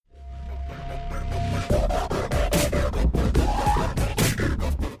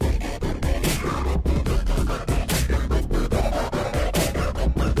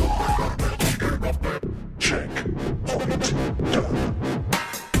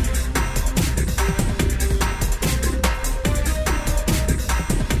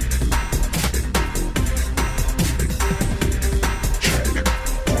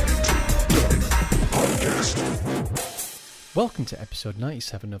Welcome to episode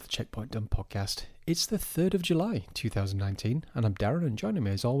 97 of the Checkpoint Done podcast. It's the 3rd of July 2019, and I'm Darren, and joining me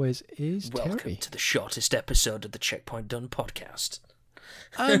as always is Welcome Terry. to the shortest episode of the Checkpoint Done podcast.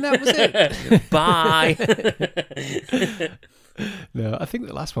 And that was it. Bye. No, I think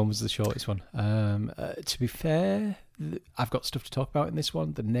the last one was the shortest one. To be fair, I've got stuff to talk about in this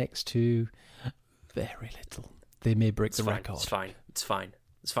one. The next two, very little. They may break the record. It's fine.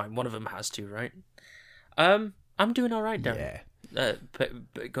 One of them has to, right? I'm doing all right, Darren. Yeah.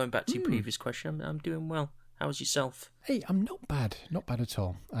 But going back to your previous question, I'm doing well. How's yourself? Hey, I'm not bad at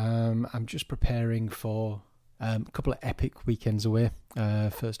all. I'm just preparing for a couple of epic weekends away.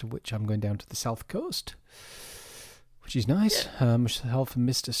 First of which I'm going down to the south coast, which is nice. Myself and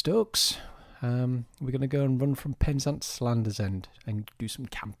Mr. Stokes. We're going to go and run from Penzance to Landers End and do some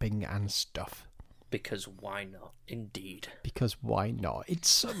camping and stuff. Because why not? Indeed. Because why not? It's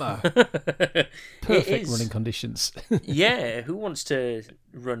summer. Perfect running conditions. Yeah, who wants to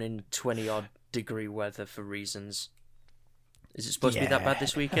run in 20-odd degree weather for reasons? Is it supposed to be that bad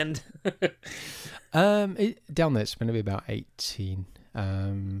this weekend? Down there it's going to be about 18.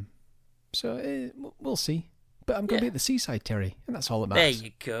 So we'll see. But I'm going to be at the seaside, Terry, and that's all that matters. There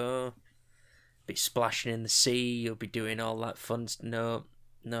you go. Be splashing in the sea. You'll be doing all that fun. No,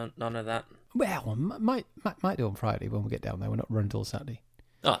 none of that. Well, might do on Friday when we get down there. We're not running till Saturday.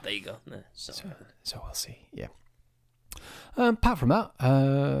 Oh, there you go. No, so we'll see. Yeah. Apart from that,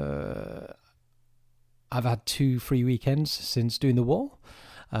 I've had 2 free weekends since doing the wall.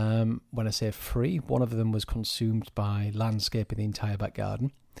 When I say free, one of them was consumed by landscaping the entire back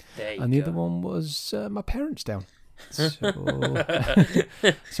garden. And the other one was my parents down. So,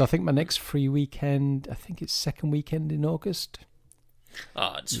 so I think my next free weekend, I think it's second weekend in August.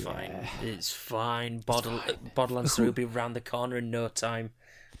 Oh, it's fine. It's fine. Borderlands 3 will be around the corner in no time.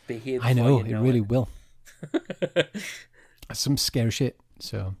 Be here before I know, you know it really will. Some scary shit.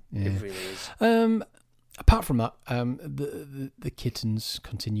 So, yeah. It really is. Apart from that, the kittens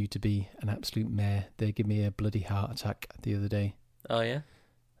continue to be an absolute mare. They give me a bloody heart attack the other day. Oh, yeah?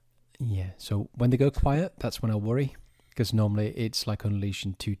 Yeah, so when they go quiet, that's when I worry. Because normally it's like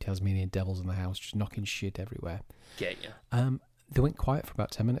unleashing 2 Tasmanian devils in the house, just knocking shit everywhere. Get you. They went quiet for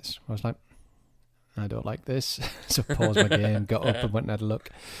about 10 minutes. I was like, I don't like this. So I paused my game, got up and went and had a look.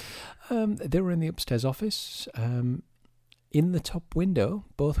 They were in the upstairs office. In the top window,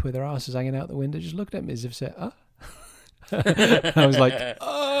 both with their asses hanging out the window, just looked at me as if said, I was like,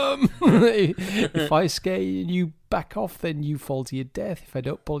 if I scare you and you back off, then you fall to your death. If I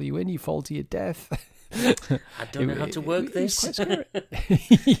don't pull you in, you fall to your death. I don't know how to work this. It was quite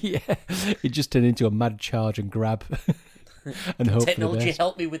scary. Yeah, it just turned into a mad charge and grab. And hope technology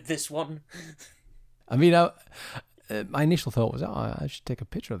help me with this one. I mean, my initial thought was, I should take a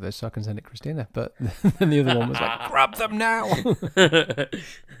picture of this so I can send it to Christina. But then the other one was like, grab them now.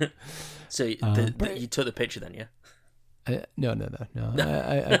 So you took the picture then, yeah? No.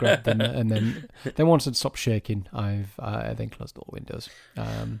 I grabbed them, and then once it stopped shaking, I then closed all the windows.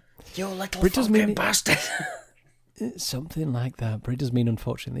 You little fucking bastard. Something like that, but it does mean,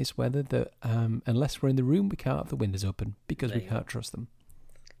 unfortunately, this weather that unless we're in the room, we can't have the windows open because we can't trust them.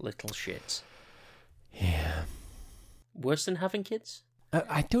 Little shits. Yeah. Worse than having kids?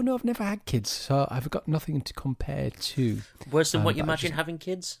 I don't know. I've never had kids, so I've got nothing to compare to. Worse than what you imagine having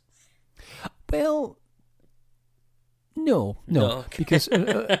kids? Well, no, because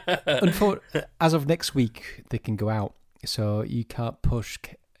as of next week, they can go out, so you can't push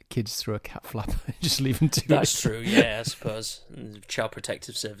kids through a cat flap and just leave them to That's true, yeah, I suppose. Child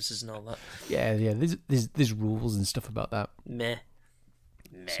protective services and all that. Yeah, there's rules and stuff about that. Meh.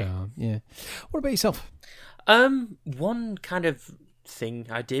 So, yeah. What about yourself? One kind of thing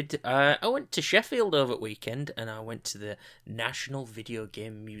I did, I went to Sheffield over the weekend, and I went to the National Video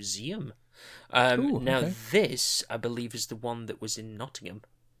Game Museum. This, I believe, is the one that was in Nottingham.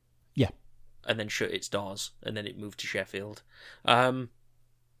 Yeah. And then shut its doors, and then it moved to Sheffield.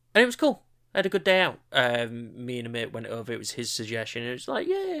 And it was cool. I had a good day out. Me and a mate went over. It was his suggestion. And it was like,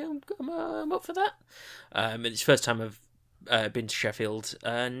 yeah, I'm up for that. It's the first time I've been to Sheffield.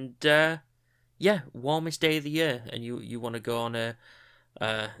 And, warmest day of the year. And you want to go on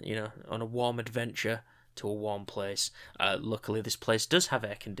on a warm adventure to a warm place. Luckily, this place does have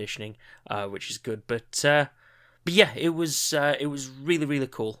air conditioning, which is good. But yeah, it was really, really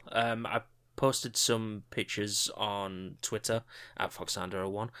cool. I posted some pictures on Twitter at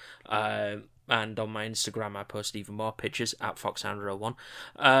Foxhounder01, and on my Instagram I posted even more pictures at Foxhounder01.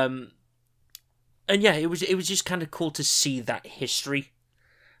 And yeah, it was just kind of cool to see that history.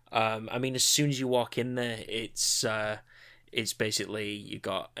 I mean, as soon as you walk in there, it's it's basically you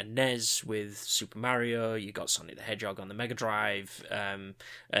got a NES with Super Mario, you got Sonic the Hedgehog on the Mega Drive, and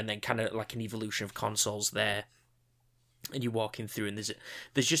then kind of like an evolution of consoles there. And you're walking through, and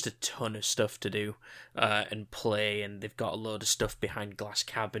there's just a ton of stuff to do and play, and they've got a load of stuff behind glass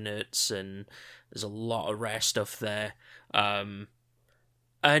cabinets, and there's a lot of rare stuff there. And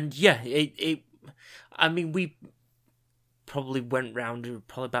yeah, I mean, we probably went round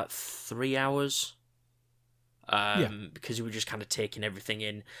probably about 3 hours. Because we were just kind of taking everything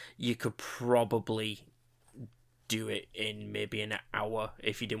in. You could probably do it in maybe an hour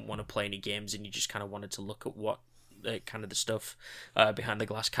if you didn't want to play any games and you just kind of wanted to look at what kind of the stuff behind the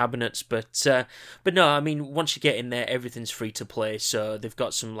glass cabinets. But no, I mean, once you get in there, everything's free to play. So they've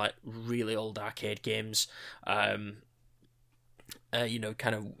got some like really old arcade games, kind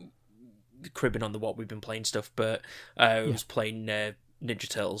of cribbing on the what we've been playing stuff. But I was playing Ninja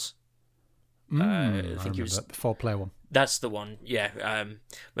Turtles. I think it was the 4-player one. That's the one, yeah.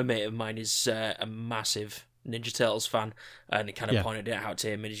 My mate of mine is a massive Ninja Turtles fan, and he kind of pointed it out to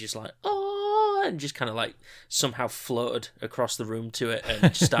him, and he's just like, oh, and just kind of like somehow floated across the room to it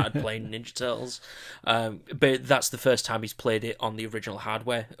and just started playing Ninja Turtles. But that's the first time he's played it on the original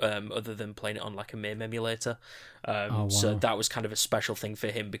hardware, other than playing it on like a MAME emulator. Wow. So that was kind of a special thing for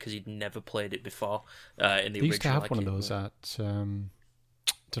him because he'd never played it before in the original. They used to have one of those at...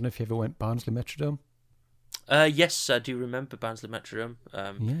 I don't know if you ever went Barnsley Metrodome. Yes, I do remember Barnsley Metrodome.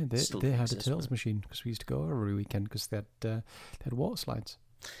 They had a Turtles machine because we used to go every weekend because they had water slides.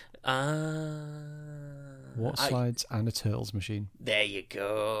 Water slides and a Turtles machine. There you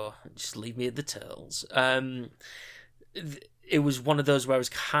go. Just leave me at the Turtles. It was one of those where I was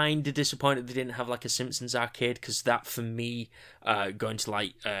kind of disappointed they didn't have like a Simpsons arcade, because that for me, going to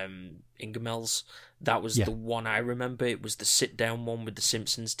like Ingemel's, that was the one I remember. It was the sit down one with the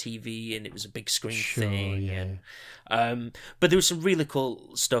Simpsons TV, and it was a big screen thing. Yeah. But there was some really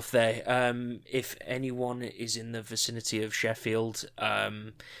cool stuff there. If anyone is in the vicinity of Sheffield,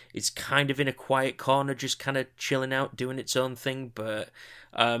 it's kind of in a quiet corner, just kind of chilling out, doing its own thing. But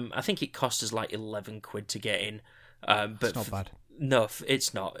I think it cost us like £11 to get in. But it's not bad. No,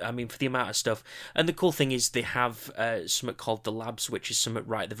 it's not. I mean, for the amount of stuff. And the cool thing is they have something called The Labs, which is something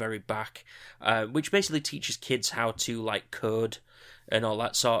right at the very back, which basically teaches kids how to, like, code and all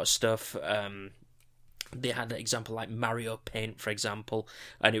that sort of stuff. They had an example like Mario Paint, for example,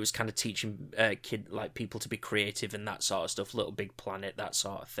 and it was kind of teaching people to be creative and that sort of stuff. Little Big Planet, that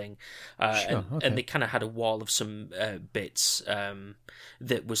sort of thing. And they kind of had a wall of some bits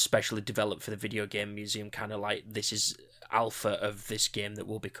that was specially developed for the Video Game Museum, kind of like this is alpha of this game that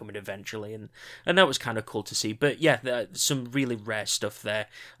will be coming eventually, and that was kind of cool to see. But yeah, some really rare stuff there,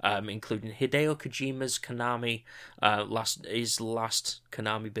 including Hideo Kojima's Konami his last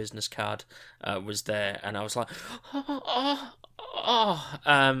Konami business card was there, and I was like,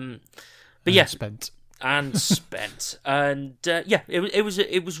 but yeah, spent. And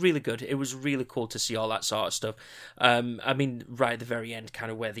it was really good. It was really cool to see all that sort of stuff. I mean, right at the very end,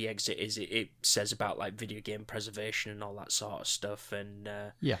 kind of where the exit is, it says about like video game preservation and all that sort of stuff. And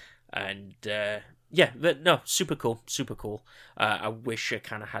but no, super cool. I wish I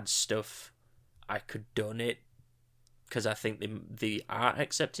kind of had stuff I could donate, because I think they are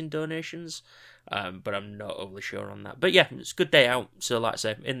accepting donations, but I'm not overly sure on that. But yeah, it's a good day out. So like I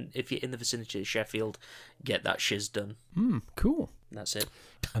say, if you're in the vicinity of Sheffield, get that shiz done. Cool. That's it.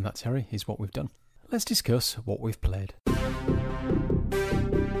 And that's Harry, is what we've done. Let's discuss what we've played.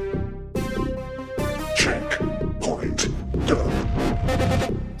 Checkpoint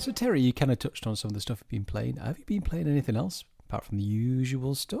done. So Terry, you kind of touched on some of the stuff you've been playing. Have you been playing anything else apart from the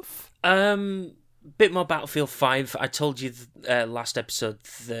usual stuff? Bit more Battlefield 5. I told you last episode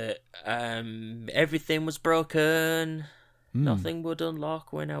that everything was broken. Nothing would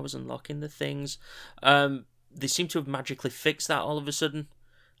unlock when I was unlocking the things. They seem to have magically fixed that all of a sudden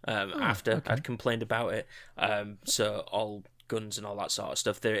after I'd complained about it. So all guns and all that sort of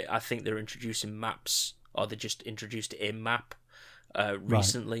stuff. I think they're introducing maps, or they just introduced a map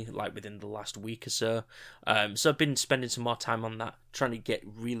recently, like within the last week or so. So I've been spending some more time on that, trying to get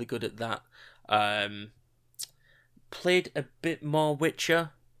really good at that. Played a bit more Witcher.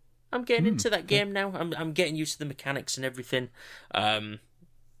 I'm getting into that game now. I'm getting used to the mechanics and everything. I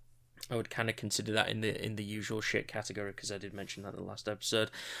would kind of consider that in the usual shit category, because I did mention that in the last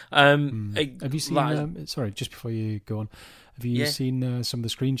episode. Have you seen? Sorry, just before you go on, have you seen some of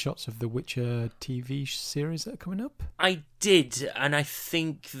the screenshots of the Witcher TV series that are coming up? I did, and I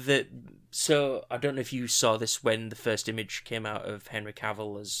think that. So I don't know if you saw this when the first image came out of Henry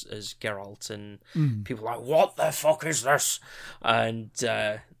Cavill as Geralt, and people were like, "What the fuck is this?" And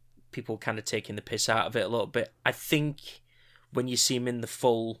people kind of taking the piss out of it a little bit. I think when you see him in the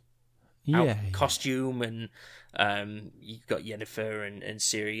full costume, and you've got Yennefer and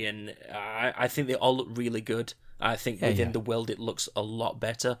Ciri, and I think they all look really good. I think within the world it looks a lot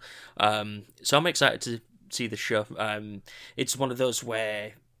better. So I'm excited to see the show. It's one of those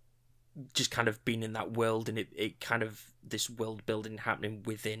where just kind of being in that world, and it kind of, this world building happening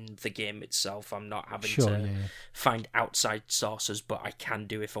within the game itself. I'm not having to find outside sources, but I can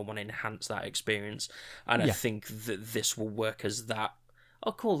do if I want to enhance that experience. And I think that this will work as that.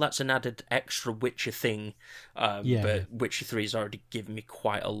 Oh, cool, that's an added extra Witcher thing. But Witcher 3 has already given me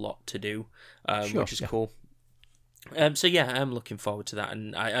quite a lot to do, which is cool. So yeah, I'm looking forward to that,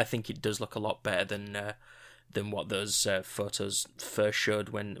 and I think it does look a lot better than what those photos first showed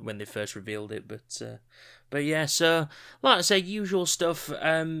when they first revealed it. But yeah, so like I say, usual stuff.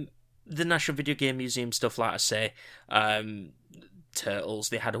 The National Video Game Museum stuff, like I say, Turtles,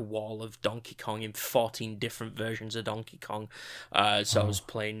 they had a wall of Donkey Kong in 14 different versions of Donkey Kong. So I was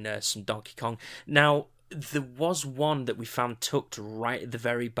playing some Donkey Kong. Now, there was one that we found tucked right at the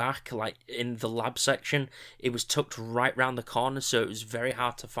very back, like in the lab section. It was tucked right round the corner, so it was very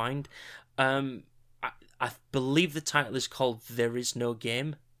hard to find. I believe the title is called There Is No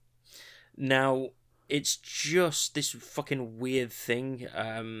Game. Now, it's just this fucking weird thing.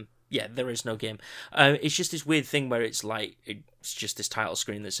 There is no game. It's just this weird thing where it's like, it's just this title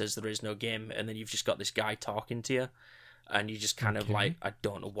screen that says there is no game, and then you've just got this guy talking to you, and you just kind of like, I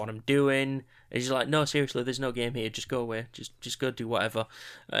don't know what I'm doing. And he's like, no, seriously, there's no game here. Just go away. Just go do whatever.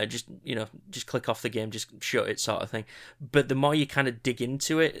 Just click off the game. Just shut it, sort of thing. But the more you kind of dig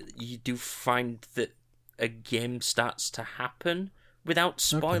into it, you do find that a game starts to happen without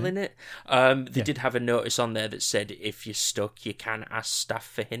spoiling it. They did have a notice on there that said if you're stuck, you can ask staff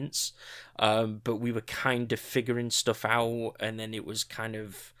for hints. But we were kind of figuring stuff out, and then it was kind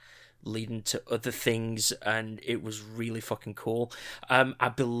of leading to other things, and it was really fucking cool. I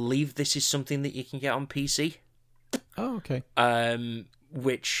believe this is something that you can get on PC. Oh, okay.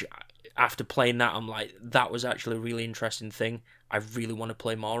 Which, after playing that, I'm like, that was actually a really interesting thing. I really want to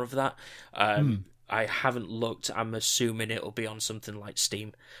play more of that. I haven't looked. I'm assuming it'll be on something like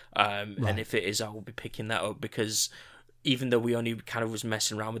Steam. And if it is, I will be picking that up, because even though we only kind of was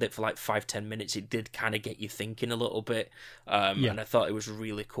messing around with it for like 5-10 minutes, it did kind of get you thinking a little bit. And I thought it was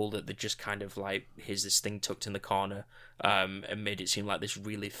really cool that they just kind of like, here's this thing tucked in the corner, and made it seem like this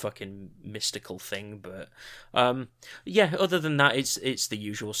really fucking mystical thing. But other than that, it's the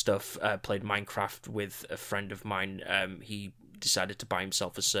usual stuff. Played Minecraft with a friend of mine. He decided to buy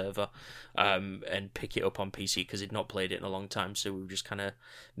himself a server and pick it up on PC because he'd not played it in a long time, so we were just kind of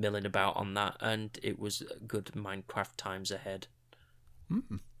milling about on that, and it was good Minecraft times ahead.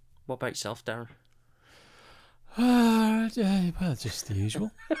 What about yourself, Darren? Well, just the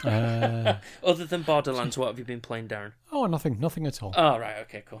usual. Other than Borderlands, what have you been playing, Darren? Oh, nothing at all. Oh, right,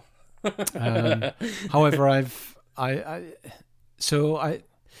 okay, cool. However,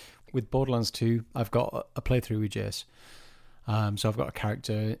 with Borderlands 2, I've got a playthrough with Jace. So I've got a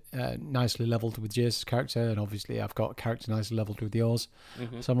character nicely leveled with Jace's character, and obviously I've got a character nicely leveled with yours.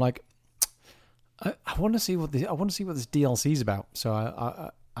 So I'm like, I want to see what this DLC is about. So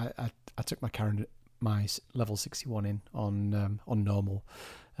I took my level 61 in on normal,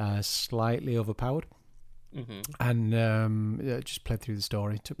 slightly overpowered, and just played through the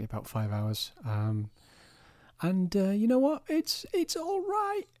story. It took me about 5 hours. And you know what? It's all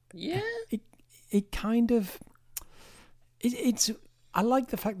right. Yeah. It kind of. It's. I like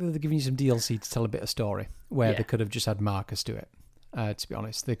the fact that they're giving you some DLC to tell a bit of story, where they could have just had markers to it. To be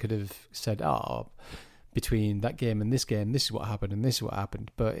honest, they could have said, between that game and this is what happened and this is what happened.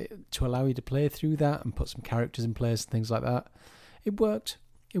 But to allow you to play through that and put some characters in place and things like that, it worked.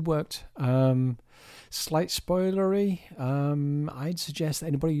 Slight spoilery. I'd suggest that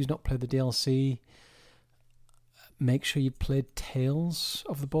anybody who's not played the DLC, make sure you played Tales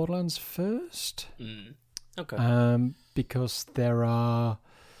of the Borderlands first. Okay. Because there are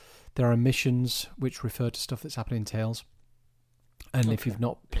missions which refer to stuff that's happening in Tales. And if you've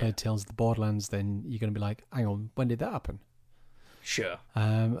not played Tales of the Borderlands, then you're going to be like, hang on, when did that happen? Sure.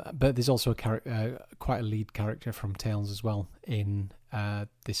 But there's also quite a lead character from Tales as well in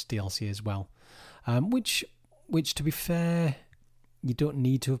this DLC as well. Which to be fair, you don't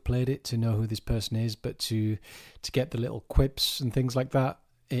need to have played it to know who this person is, but to get the little quips and things like that,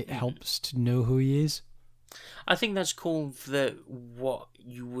 it helps to know who he is. I think that's cool that what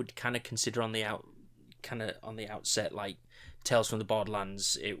you would kind of consider on the outset, like Tales from the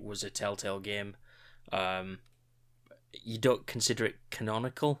Borderlands, it was a Telltale game. You don't consider it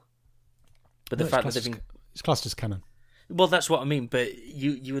canonical, but the fact that it's classed as canon. Well, that's what I mean. But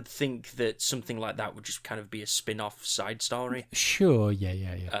you would think that something like that would just kind of be a spin-off side story. Sure,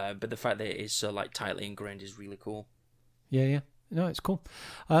 yeah. But the fact that it is so like tightly ingrained is really cool. Yeah. No, it's cool.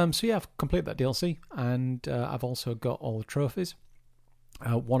 So yeah, I've completed that DLC, and I've also got all the trophies.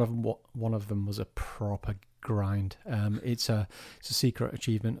 One of them was a proper grind. It's a secret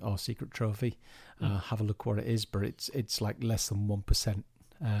achievement or secret trophy. Have a look what it is, but it's like less than 1%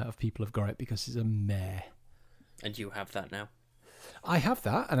 of people have got it because it's a mare. And you have that now. I have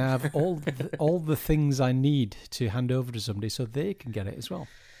that, and I have all the things I need to hand over to somebody so they can get it as well.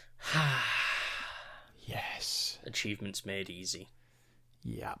 Yes. Achievements made easy.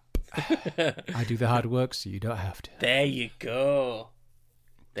 Yep. I do the hard work, so you don't have to. There you go.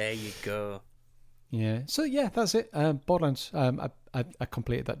 Yeah. So yeah, that's it. Borderlands. I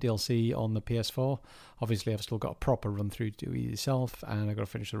completed that DLC on the PS4. Obviously, I've still got a proper run through to do yourself, and I've got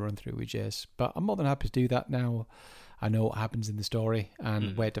to finish the run through with Jace. But I'm more than happy to do that now. I know what happens in the story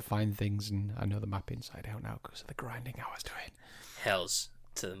and where to find things, and I know the map inside out now because of the grinding I was doing. Hells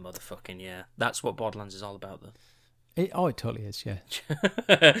to the motherfucking yeah. That's what Borderlands is all about, though. It totally is, yeah.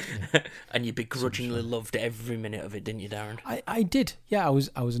 And you begrudgingly loved every minute of it, didn't you, Darren? I did. Yeah, I was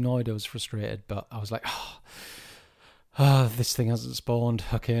annoyed, I was frustrated, but I was like, this thing hasn't spawned.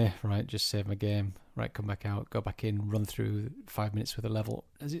 Okay, right, just save my game. Right, come back out, go back in, run through 5 minutes with a level.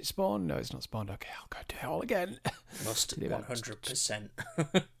 Has it spawned? No, it's not spawned. Okay, I'll go do it all again. Must 100%.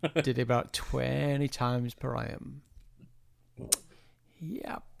 Did it about 20 times per IM.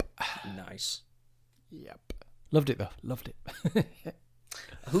 Yep. Nice. Yep. Loved it, though. Loved it.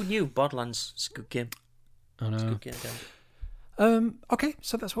 Who knew? Borderlands. It's a good game. I know. It's a good game, Dan. Okay,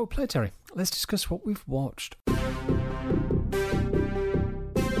 so that's what we played, Terry. Let's discuss what we've watched.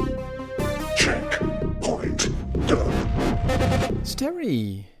 Checkpoint done. So,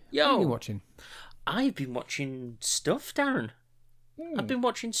 Terry, Yo. what are you watching? I've been watching stuff, Darren. I've been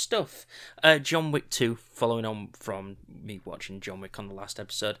watching stuff. John Wick 2, following on from me watching John Wick on the last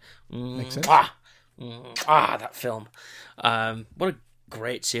episode. Makes sense. That film. What a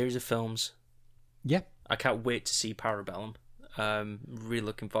great series of films. Yeah. I can't wait to see Parabellum. Really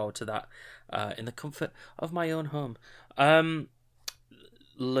looking forward to that in the comfort of my own home.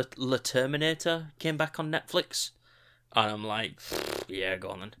 Le Terminator came back on Netflix, and I'm like, yeah, go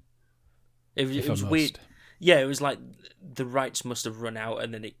on then. It was weird. Yeah, it was like the rights must have run out,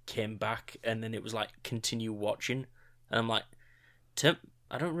 and then it came back, and then it was like continue watching, and I'm like,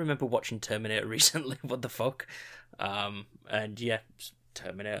 I don't remember watching Terminator recently. What the fuck? And yeah,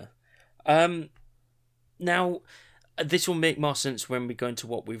 Terminator. Now, this will make more sense when we go into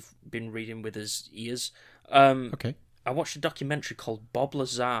what we've been reading with his ears. Okay. I watched a documentary called Bob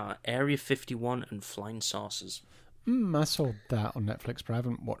Lazar, Area 51 and Flying Saucers. I saw that on Netflix, but I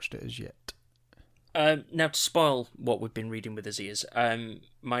haven't watched it as yet. Now, to spoil what we've been reading with his ears,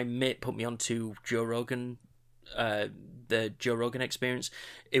 my mate put me onto Joe Rogan, the Joe Rogan Experience.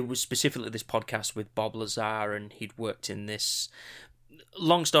 It was specifically this podcast with Bob Lazar, and he'd worked in this.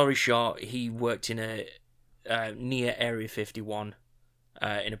 Long story short, he worked in a near Area 51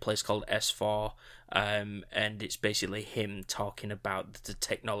 in a place called S4, and it's basically him talking about the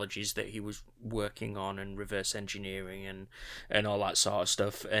technologies that he was working on and reverse engineering and all that sort of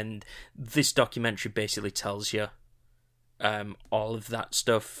stuff. And this documentary basically tells you all of that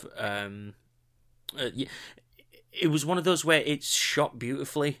stuff. It was one of those where it's shot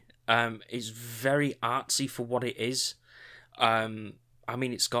beautifully. It's very artsy for what it is. I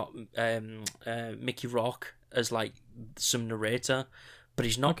mean, it's got Mickey Rourke as like some narrator, but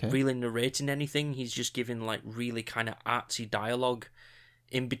he's not really narrating anything. He's just giving like really kind of artsy dialogue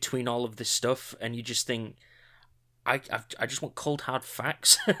in between all of this stuff, and you just think, I just want cold hard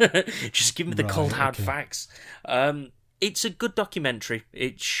facts. Just give me the cold hard facts. It's a good documentary.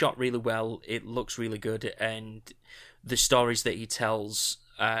 It's shot really well. It looks really good, and the stories that he tells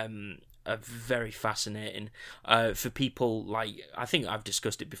are very fascinating. For people like, I think I've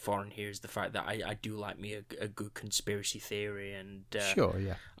discussed it before, and here's the fact that I do like me a good conspiracy theory, and Sure,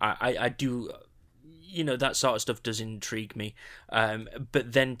 yeah. I do, that sort of stuff does intrigue me.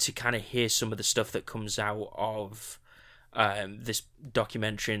 But then to kind of hear some of the stuff that comes out of this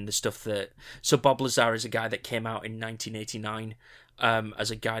documentary and the stuff that... So Bob Lazar is a guy that came out in 1989 as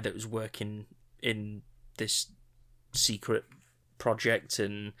a guy that was working in this secret project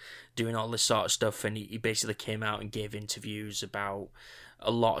and doing all this sort of stuff, and he basically came out and gave interviews about a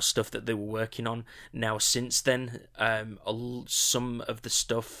lot of stuff that they were working on. Now, since then, some of the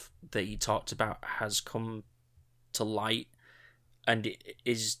stuff that he talked about has come to light and it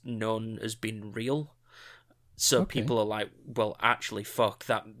is known as being real. So Okay. people are like, well, actually, fuck,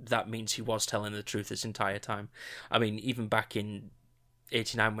 that means he was telling the truth this entire time. I mean, even back in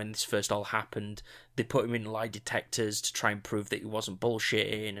 89 when this first all happened, they put him in lie detectors to try and prove that he wasn't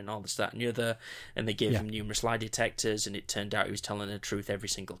bullshitting and all this, that, and the other, and they gave him numerous lie detectors, and it turned out he was telling the truth every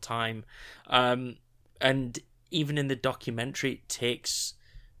single time. And even in the documentary, it takes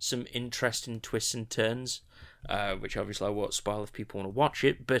some interesting twists and turns, which obviously I won't spoil if people want to watch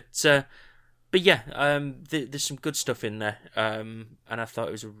it, but yeah, there's some good stuff in there, and I thought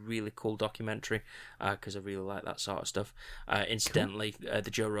it was a really cool documentary, because I really like that sort of stuff. Incidentally, the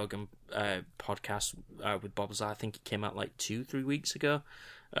Joe Rogan podcast with Bob Lazar, I think it came out like 2-3 weeks ago,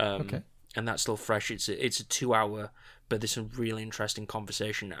 Okay. and that's still fresh. It's a 2-hour, but there's some really interesting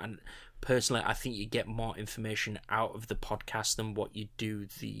conversation, and personally, I think you get more information out of the podcast than what you do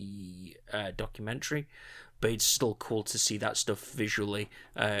the documentary. But it's still cool to see that stuff visually,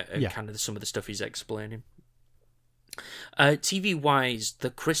 and kind of some of the stuff he's explaining. TV-wise,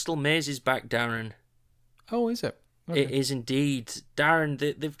 The Crystal Maze is back, Darren. Oh, is it? Okay. It is indeed. Darren,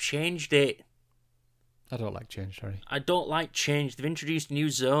 they've changed it. I don't like change, sorry. I don't like change. They've introduced a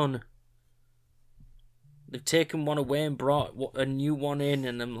new zone. They've taken one away and brought a new one in,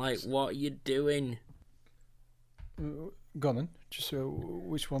 and I'm like, what are you doing? Go on then. Just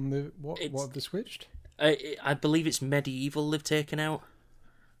which one? What have they switched? I believe it's medieval they've taken out,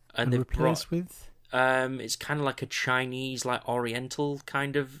 and they've replaced brought. with. It's kind of like a Chinese, like Oriental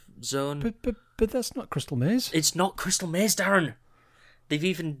kind of zone. But that's not Crystal Maze. It's not Crystal Maze, Darren. They've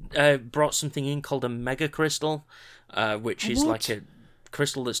even brought something in called a Mega Crystal, which is like a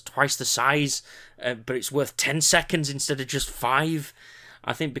crystal that's twice the size, but it's worth 10 seconds instead of just 5.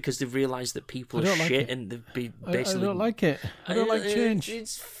 I think because they've realised that people are shit and they've been basically. I don't like it. I don't like change.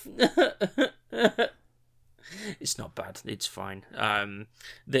 It's not bad. It's fine.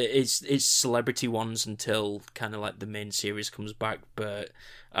 It's celebrity ones until kind of like the main series comes back. But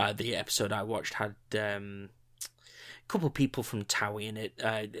the episode I watched had a couple of people from Towie in it.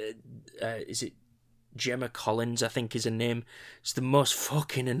 Is it Gemma Collins? I think is her name. It's the most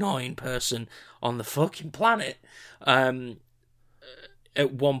fucking annoying person on the fucking planet.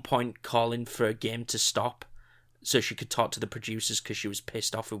 At one point, calling for a game to stop so she could talk to the producers because she was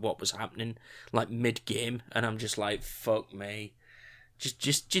pissed off with what was happening, like mid-game, and I'm just like, fuck me.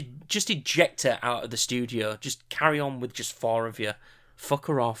 Just eject her out of the studio. Just carry on with just 4 of you. Fuck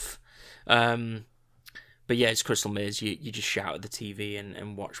her off. But yeah, it's Crystal Maze. You just shout at the TV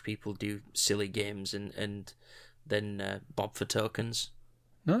and watch people do silly games and then bob for tokens.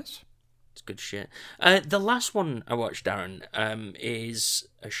 Nice. It's good shit. The last one I watched, Darren, is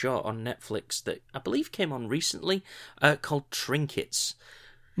a show on Netflix that I believe came on recently, called Trinkets.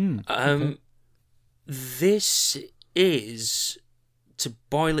 Okay. This is, to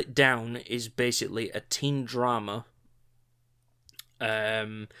boil it down, is basically a teen drama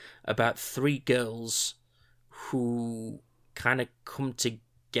about 3 girls who kind of come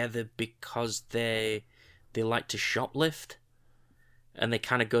together because they like to shoplift. And they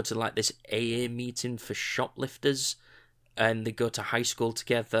kind of go to like this AA meeting for shoplifters, and they go to high school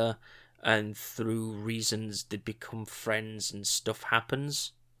together, and through reasons they become friends and stuff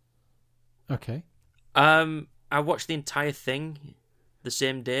happens. Okay. I watched the entire thing the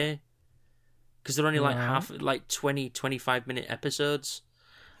same day because they're only like 20-25 minute episodes.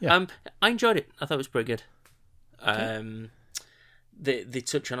 Yeah. I enjoyed it. I thought it was pretty good. Okay. They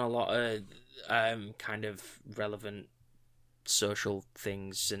touch on a lot of kind of relevant social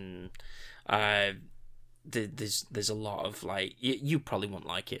things, and there's a lot of like you probably won't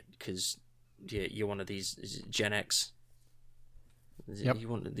like it because you're one of these, is it Gen X? Yep.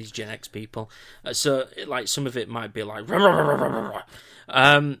 You're one of these Gen X people, so like some of it might be like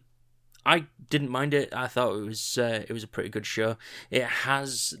I didn't mind it. I thought it was a pretty good show. It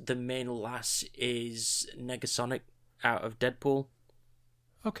has the main lass is Negasonic out of Deadpool.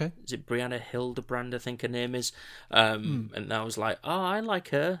 Okay. Is it Brianna Hildebrand, I think her name is? And I was like, oh, I like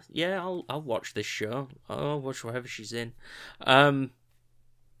her. Yeah, I'll watch this show. I'll watch whatever she's in. But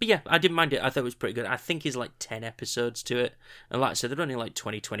yeah, I didn't mind it. I thought it was pretty good. I think it's like 10 episodes to it. And like I said, they're only like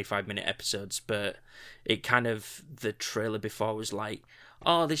 20-25 minute episodes, but it kind of, the trailer before was like,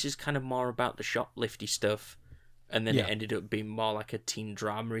 oh, this is kind of more about the shoplifty stuff. And then it ended up being more like a teen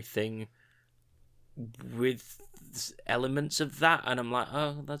drama-y thing with elements of that, and I'm like,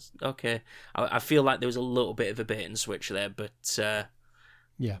 oh, that's okay. I feel like there was a little bit of a bait and switch there, but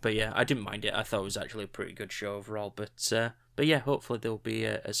yeah, I didn't mind it. I thought it was actually a pretty good show overall, but yeah, hopefully there'll be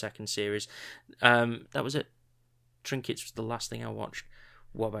a second series. That was it. Trinkets was the last thing I watched.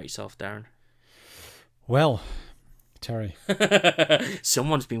 What about yourself, Darren? Well, Terry,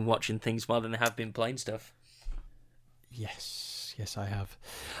 someone's been watching things more than they have been playing stuff. Yes, I have.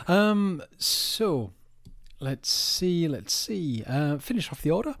 So let's see. Finish off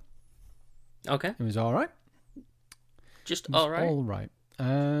the order. Okay. It was all right. Just It was all right. All right.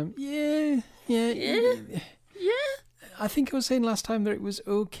 Yeah. I think I was saying last time that it was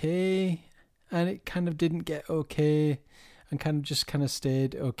okay, and it kind of didn't get okay, and kind of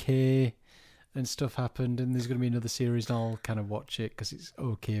stayed okay, and stuff happened, and there's going to be another series, and I'll kind of watch it because it's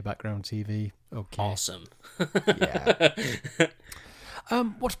okay background TV. Okay. Awesome. Yeah.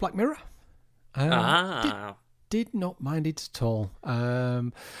 What's Black Mirror? Ah. Did not mind it at all.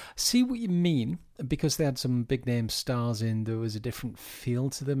 See what you mean, because they had some big name stars in. There was a different feel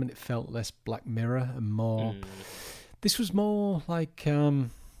to them, and it felt less Black Mirror and more. This was more like the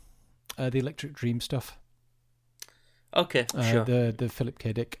Electric Dream stuff. Okay, sure. The Philip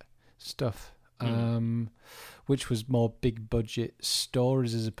K. Dick stuff, which was more big budget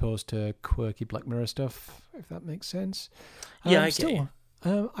stories as opposed to quirky Black Mirror stuff. If that makes sense. Yeah, I get you.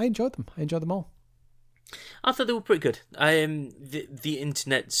 I enjoyed them. I enjoyed them all. I thought they were pretty good. The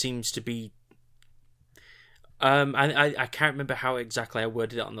internet seems to be. I can't remember how exactly I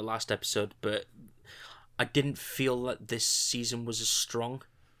worded it on the last episode, but I didn't feel that this season was as strong.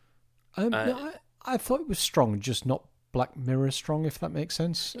 No, I thought it was strong, just not Black Mirror strong, if that makes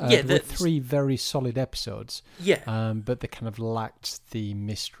sense. Yeah, there were 3 very solid episodes. Yeah. But they kind of lacked the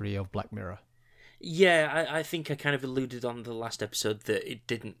mystery of Black Mirror. Yeah, I think I kind of alluded on the last episode that it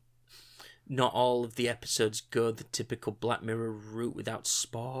didn't. Not all of the episodes go the typical Black Mirror route without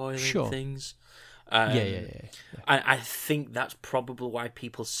spoiling things. Yeah. I think that's probably why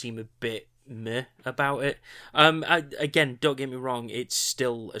people seem a bit meh about it. Again, don't get me wrong, it's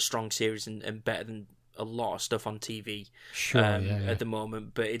still a strong series and better than a lot of stuff on TV at the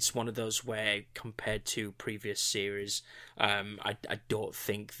moment, but it's one of those where, compared to previous series, I don't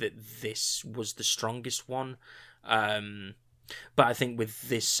think that this was the strongest one. But I think with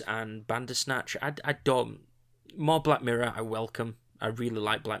this and Bandersnatch, I don't... More Black Mirror, I welcome. I really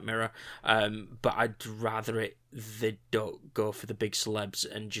like Black Mirror, but I'd rather they don't go for the big celebs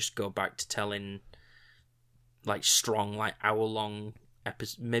and just go back to telling like strong, like hour-long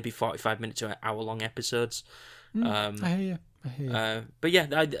maybe 45 minute to an hour-long episodes. I hear you. But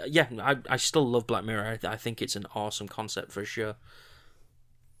I still love Black Mirror. I think it's an awesome concept for a show.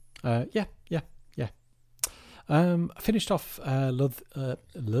 Yeah. I finished off Love,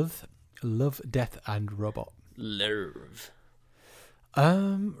 Death and Robot. Love.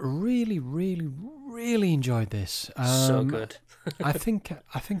 Really, really, really enjoyed this. So good. I think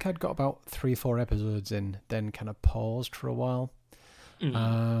I'd got about 3 or 4 episodes in, then kind of paused for a while.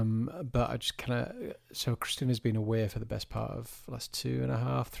 But I just kind of... So Christina's been away for the best part of the last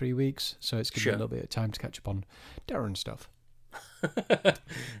 2.5, 3 weeks, so it's given me a little bit of time to catch up on Darren stuff.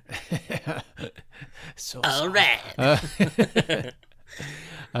 So all right.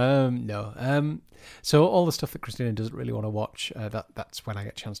 No. So all the stuff that Christina doesn't really want to watch, that's when I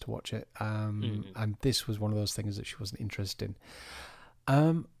get a chance to watch it. And this was one of those things that she wasn't interested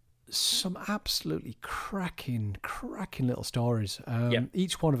in. Some absolutely cracking little stories.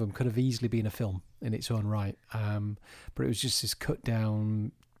 Each one of them could have easily been a film in its own right. But it was just this cut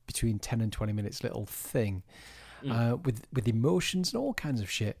down between 10 and 20 minutes little thing. With emotions and all kinds of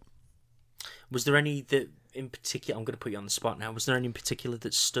shit. Was there any that in particular? I'm going to put you on the spot now. Was there any in particular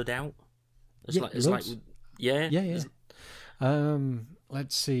that stood out? Yeah.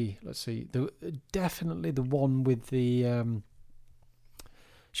 Let's see. Definitely the one with the.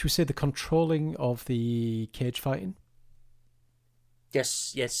 Should we say the controlling of the cage fighting?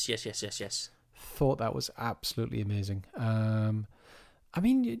 Yes. Thought that was absolutely amazing. I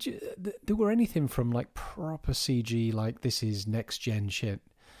mean, there were anything from like proper CG, like this is next gen shit,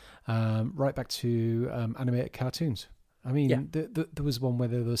 right back to animated cartoons. I mean, there was one where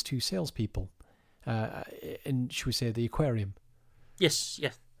there were those 2 salespeople, in, should we say, the aquarium. Yes.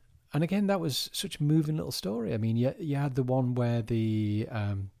 And again, that was such a moving little story. I mean, you had the one where the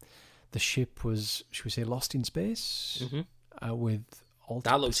ship was, should we say, lost in space, with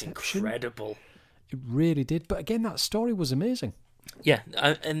altered that looks perception. Incredible. It really did. But again, that story was amazing. Yeah,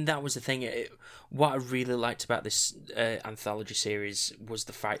 and that was the thing. What I really liked about this anthology series was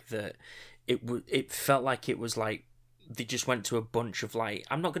the fact that it felt like it was like they just went to a bunch of, like,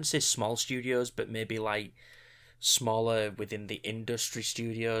 I'm not going to say small studios, but maybe like smaller within the industry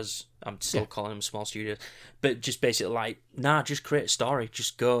studios. I'm still calling them small studios, but just basically like, just create a story,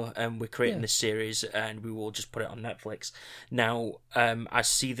 just go, and we're creating this series, and we will just put it on Netflix. Now, I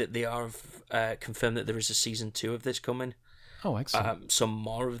see that they are confirmed that there is a season 2 of this coming. Oh, excellent. Some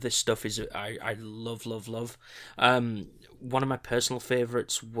more of this stuff is I love. One of my personal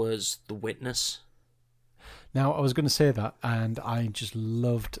favourites was The Witness. Now, I was going to say that, and I just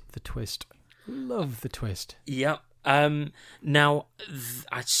loved the twist. Love the twist. Yep. Now,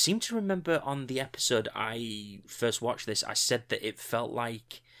 I seem to remember on the episode I first watched this, I said that it felt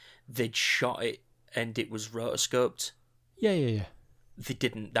like they'd shot it and it was rotoscoped. Yeah. They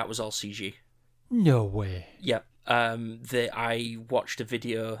didn't. That was all CG. No way. Yep. I watched a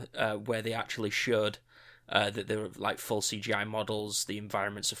video where they actually showed that they were like full CGI models, the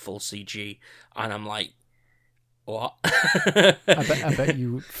environments are full CG, and I'm like, what? I bet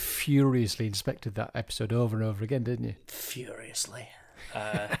you furiously inspected that episode over and over again, didn't you? Furiously.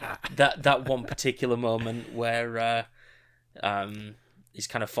 That one particular moment where he's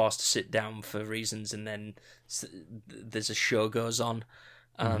kind of forced to sit down for reasons, and then there's a show goes on,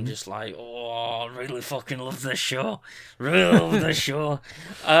 and I'm just like, oh, I really fucking love this show. Really love this show.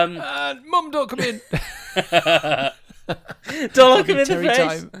 Mum, don't come in. Don't look him in the Terry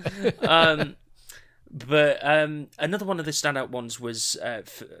face. time. But another one of the standout ones was,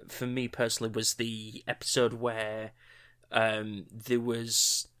 for me personally, was the episode where there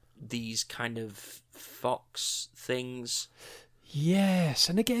was these kind of fox things. Yes,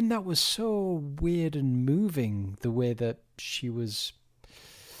 and again, that was so weird and moving, the way that she was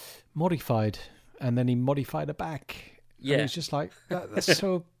modified, and then he modified her back. Yeah. And it's just like, that's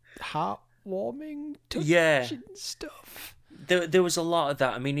so heartwarming, touching stuff. There was a lot of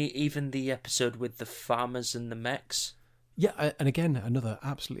that. I mean, even the episode with the farmers and the mechs. Yeah, and again, another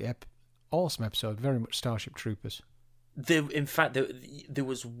absolutely awesome episode, very much Starship Troopers. In fact, there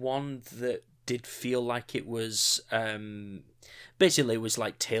was one that did feel like it was... basically, it was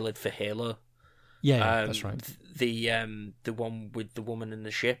like tailored for Halo. Yeah, that's right. The one with the woman in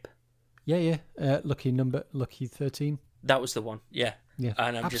the ship. Yeah. Lucky 13. That was the one, yeah. Yeah,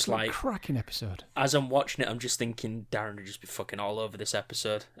 and I'm absolute just like, cracking episode. As I'm watching it, I'm just thinking Darren would just be fucking all over this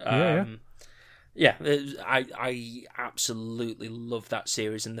episode. Yeah, I absolutely love that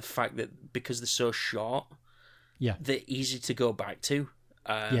series, and the fact that because they're so short, they're easy to go back to.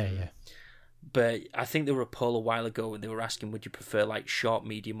 Yeah. But I think there were a poll a while ago where they were asking, would you prefer like short,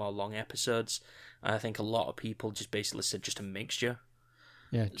 medium, or long episodes? And I think a lot of people just basically said just a mixture.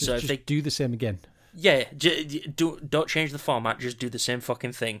 Yeah, so if just they do the same again. Yeah, don't change the format, just do the same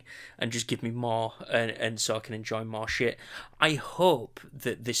fucking thing and just give me more and so I can enjoy more shit. I hope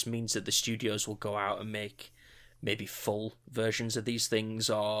that this means that the studios will go out and make maybe full versions of these things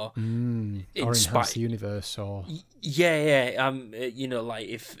or enhance the universe or... Yeah, you know, like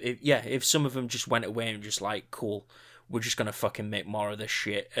if some of them just went away and just like, cool, we're just gonna fucking make more of this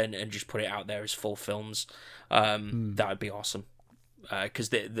shit and just put it out there as full films, that would be awesome. Because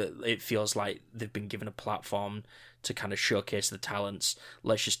it feels like they've been given a platform to kind of showcase the talents.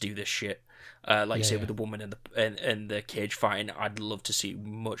 Let's just do this shit. With the woman and the cage fighting, I'd love to see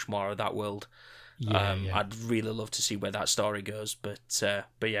much more of that world. I'd really love to see where that story goes. But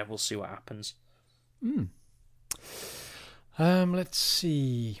yeah, we'll see what happens. Let's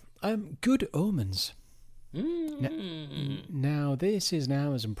see. Good Omens. Now, this is an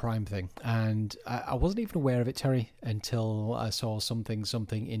Amazon Prime thing, and I wasn't even aware of it, Terry, until I saw something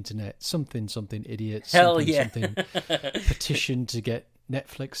internet, something idiot, something petition to get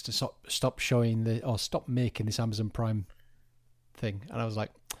Netflix to stop showing stop making this Amazon Prime thing, and I was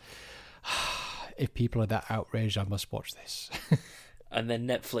like, if people are that outraged, I must watch this. And then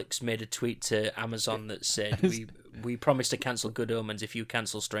Netflix made a tweet to Amazon that said, we promise to cancel Good Omens if you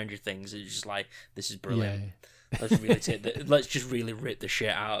cancel Stranger Things. It's just like, this is brilliant. Yeah. Let's just really rip the shit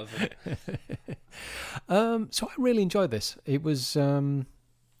out of it. So I really enjoyed this. It was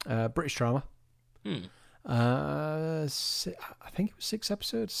British drama. I think it was 6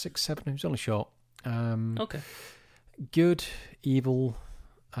 episodes, 6, 7. It was only short. Okay. Good, evil.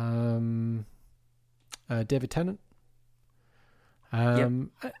 David Tennant.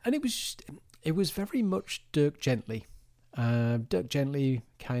 And it was very much Dirk Gently. Dirk Gently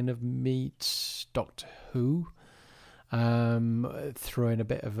kind of meets Doctor Who, throwing a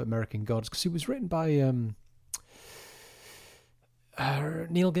bit of American Gods, because it was written by Neil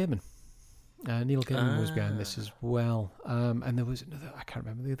Gaiman. Neil Gaiman was behind this as well. And there was another, I can't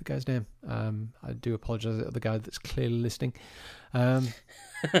remember the other guy's name. I do apologise to the other guy that's clearly listening. But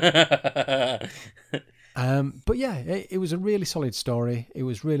yeah, it was a really solid story. It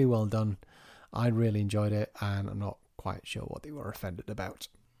was really well done. I really enjoyed it, and I'm not quite sure what they were offended about.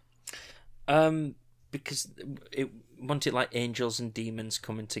 Because it wanted like angels and demons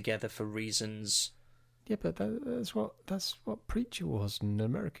coming together for reasons. Yeah, but that's what Preacher was, and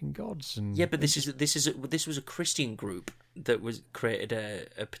American Gods, and yeah, but this was a Christian group that was created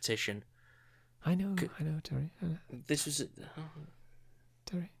a petition. I know, Terry. This was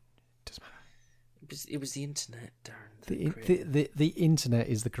Terry, doesn't matter. It was the internet, Darren. The internet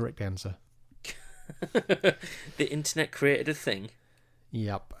is the correct answer. The internet created a thing.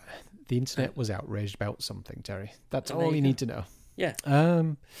 Yep. The internet was outraged about something, Terry. That's And there all you you go. need to know. Yeah.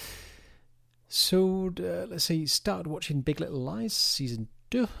 So let's see. Started watching Big Little Lies season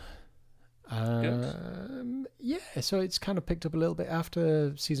 2. Yeah. So it's kind of picked up a little bit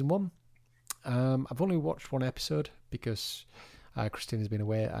after season 1. I've only watched one episode because Christina's been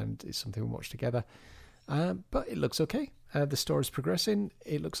away and it's something we watched together. But it looks okay. The story's progressing.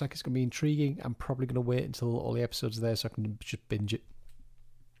 It looks like it's going to be intriguing. I'm probably going to wait until all the episodes are there so I can just binge it.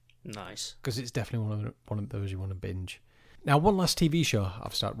 Nice. Because it's definitely one of those you want to binge. Now, one last TV show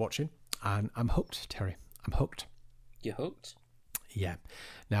I've started watching, and I'm hooked, Terry. I'm hooked. You hooked? Yeah.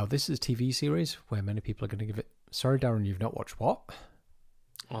 Now, this is a TV series where many people are going to give it... Sorry, Darren, you've not watched what?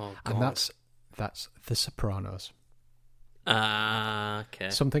 Oh, God. And that's The Sopranos.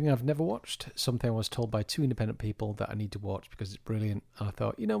 Okay. Something I've never watched. Something I was told by 2 independent people that I need to watch because it's brilliant. And I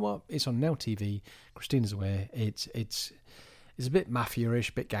thought, you know what? It's on Now TV. Christina's away. It's a bit mafia-ish,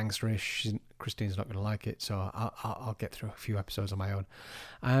 a bit gangsterish. Christina's not going to like it, so I'll get through a few episodes on my own.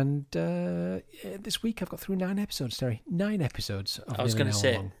 And this week I've got through 9 episodes, Terry. 9 episodes. I was going to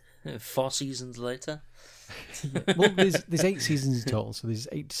say, long. 4 seasons later. Well, there's 8 seasons in total, so there's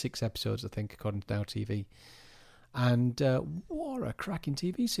 86 episodes, I think, according to Now TV. And what a cracking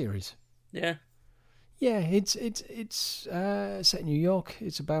TV series! Yeah. Yeah, it's set in New York.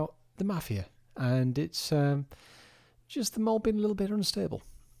 It's about the mafia, and it's just them all being a little bit unstable.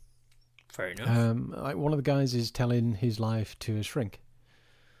 Fair enough. Like one of the guys is telling his life to a shrink,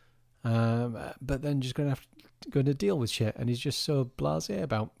 but then just going to deal with shit, and he's just so blasé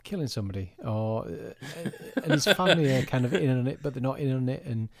about killing somebody, or and his family are kind of in on it, but they're not in on it,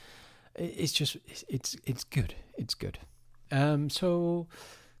 and it's just it's good. It's good. So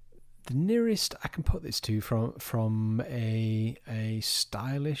the nearest I can put this to from a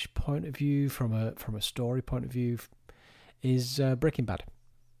stylish point of view, from a story point of view, is Breaking Bad.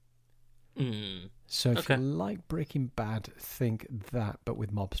 So if you like Breaking Bad, think that, but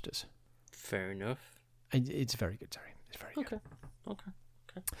with mobsters. Fair enough. It's very good, Terry. It's very good.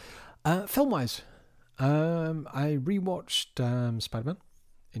 Okay. Film-wise, I rewatched Spider-Man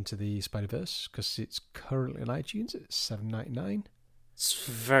Into the Spider-Verse because it's currently on iTunes at $7.99. It's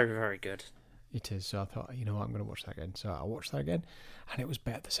very, very good. It is. So I thought, you know what, I'm going to watch that again. So I watched that again, and it was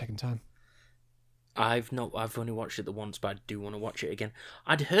better the second time. I've only watched it the once, but I do want to watch it again.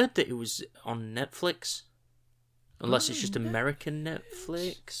 I'd heard that it was on Netflix, unless it's just American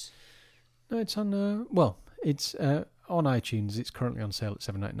Netflix. No, it's on. It's on iTunes. It's currently on sale at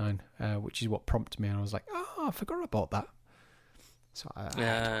 $7.99, which is what prompted me, and I was like, oh, I forgot about that. So I had to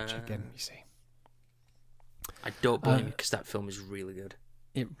watch it again. You see, I don't blame you because that film is really good.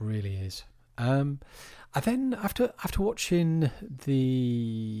 It really is. I then after watching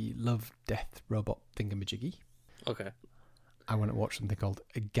the Love, Death, Robot thingamajiggy, Okay. I went to watch something called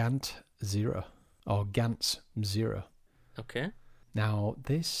Gant Zero or Gantz Zero. Okay. Now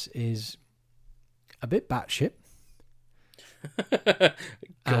this is a bit batshit.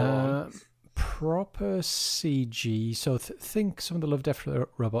 Go on. Proper CG. So think some of the Love, Death,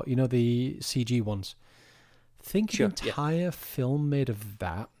 Robot. You know the CG ones. Think Sure, an entire film made of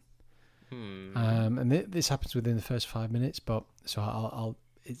that. And this happens within the first 5 minutes, but so I'll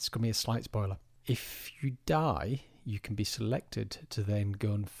it's going to be a slight spoiler. If you die, you can be selected to then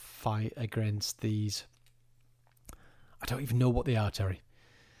go and fight against these. I don't even know what they are, Terry.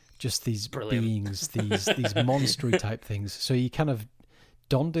 Just these Brilliant. beings, these monstery type things. So you kind of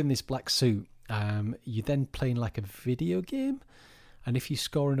donned in this black suit. You then playing like a video game, and if you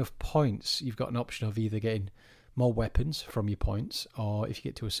score enough points, you've got an option of either getting more weapons from your points, or if you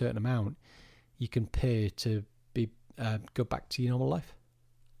get to a certain amount, you can pay to be go back to your normal life.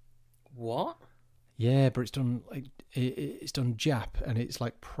 What? Yeah, but it's done like it's done Jap, and it's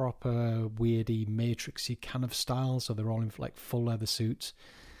like proper weirdy Matrixy kind of style. So they're all in like full leather suits,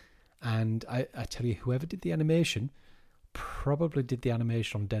 and I tell you, whoever did the animation probably did the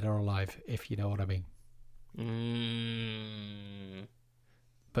animation on Dead or Alive, if you know what I mean.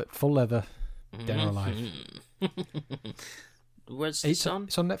 But full leather, Dead or Alive. Where's this on?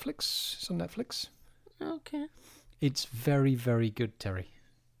 It's on Netflix. It's on Netflix. Okay. It's very, very good, Terry.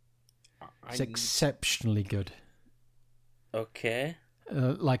 It's exceptionally good. Okay.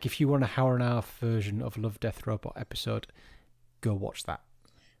 Like if you want an hour and a half version of Love, Death, Robot episode, go watch that.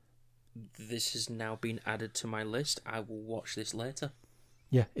 This has now been added to my list. I will watch this later.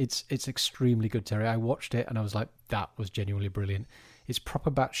 Yeah, it's extremely good, Terry. I watched it and I was like, that was genuinely brilliant. It's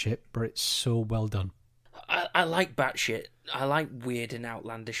proper batshit, but it's so well done. I like batshit. I like weird and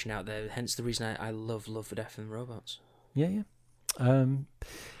outlandish and out there. Hence the reason I love for Death and Robots. Yeah.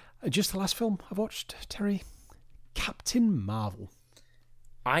 Just the last film I've watched, Terry, Captain Marvel.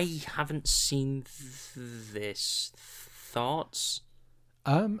 I haven't seen this. Thoughts?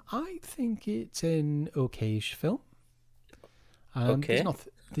 I think it's an okayish film. Okay.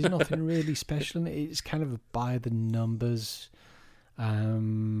 There's nothing really special in it. It's kind of by the numbers.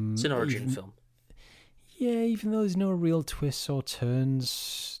 It's an origin film. Yeah, even though there's no real twists or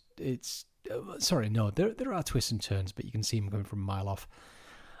turns, it's... sorry, no, there are twists and turns, but you can see them going from a mile off.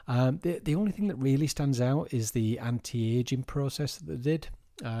 The only thing that really stands out is the anti-aging process that they did.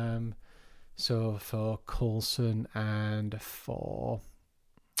 So for Coulson and for...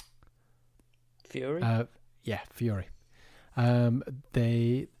 Fury? Fury.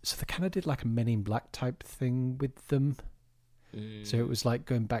 They kind of did like a Men in Black type thing with them. So it was like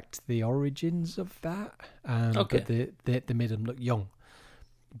going back to the origins of that. Okay. But they made them look young.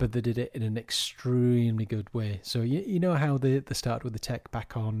 But they did it in an extremely good way. So you know how they started with the tech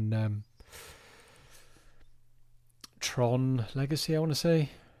back on Tron Legacy, I want to say?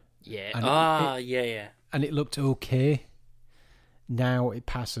 Yeah. Yeah. And it looked okay. Now it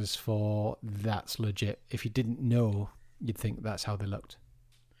passes for that's legit. If you didn't know, you'd think that's how they looked.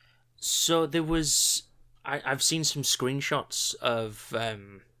 So there was... I've seen some screenshots of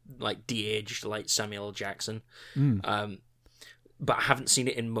like de-aged like Samuel L. Jackson, but I haven't seen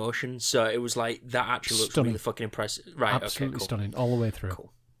it in motion. So it was like that actually looks Stunning. really fucking impressive. Right? Absolutely okay, cool. stunning all the way through.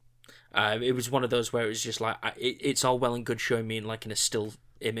 Cool. It was one of those where it was just like it's all well and good showing me in like in a still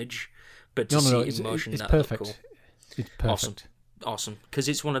image, but to see it in motion, it's that perfect. looked cool. It's perfect. Awesome. Because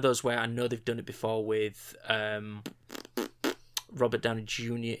it's one of those where I know they've done it before with Robert Downey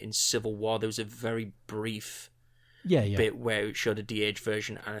Jr. in Civil War. There was a very brief bit where it showed a de-aged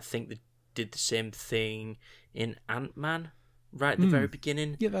version, and I think they did the same thing in Ant-Man right at the very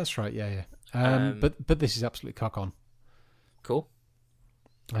beginning. Yeah, that's right. Yeah. But this is absolutely cock on. Cool.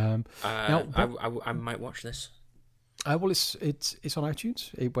 Now, I might watch this. Well, it's on iTunes.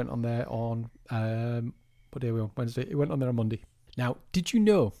 It went on there on what day are we on? Wednesday. It went on there on Monday. Now, did you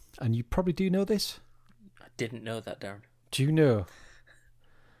know? And you probably do know this. I didn't know that, Darren. Do you know?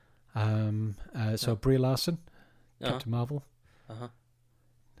 So Brie Larson, Captain Marvel.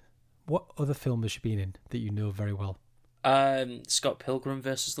 What other film has she been in that you know very well? Scott Pilgrim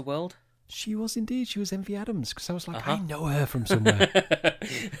versus the World. She was indeed. She was Envy Adams, because I was like, I know her from somewhere.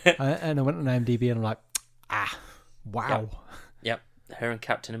 And I went on IMDb and I'm like, wow. Yep. Her and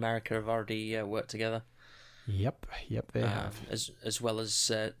Captain America have already worked together. Yep, they have. As well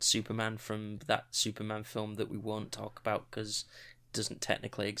as Superman from that Superman film that we won't talk about because it doesn't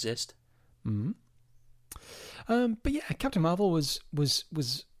technically exist. Mm-hmm. But yeah, Captain Marvel was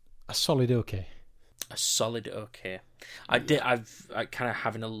a solid okay. A solid okay. I kind of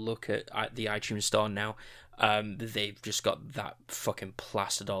having a look at the iTunes store now. They've just got that fucking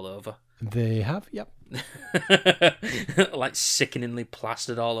plastered all over. They have, yep. Like sickeningly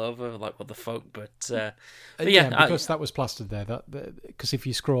plastered all over. Like what the fuck? But yeah, because that was plastered there. Because if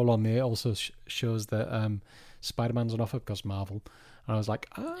you scroll on, it also shows that Spider-Man's on offer because Marvel. And I was like,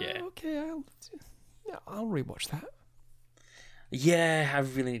 okay, I'll rewatch that. Yeah, I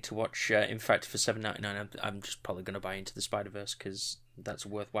really need to watch. In fact, for $7.99, I'm just probably going to buy Into the Spider-Verse because that's a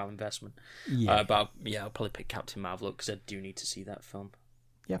worthwhile investment. Yeah, I'll probably pick Captain Marvel up because I do need to see that film.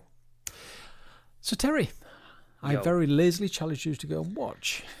 Yeah. So Terry, I very lazily challenged you to go and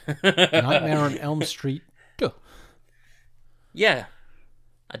watch Nightmare on Elm Street 2. Yeah,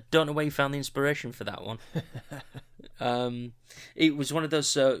 I don't know where you found the inspiration for that one. It was one of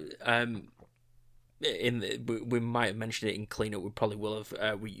those. We might have mentioned it in cleanup. We probably will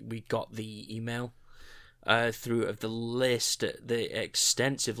have. We got the email through of the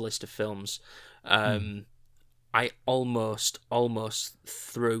extensive list of films. I almost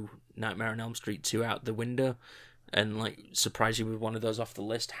threw Nightmare on Elm Street 2 out the window and surprised you with one of those off the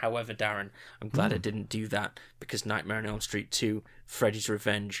list. However, Darren, I'm glad I didn't do that because Nightmare on Elm Street 2, Freddy's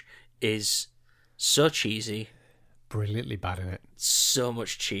Revenge, is so cheesy. Brilliantly bad in it. So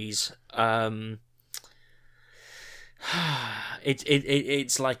much cheese.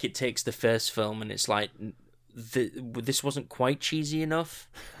 It's like it takes the first film and it's like this wasn't quite cheesy enough.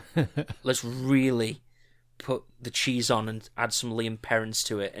 Let's really put the cheese on and add some Liam Perrins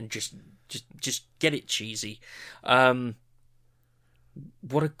to it and just get it cheesy. What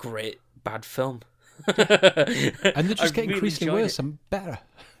a great bad film. And they just get increasingly worse and better,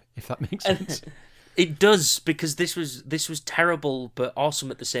 if that makes sense. It does, because this was terrible but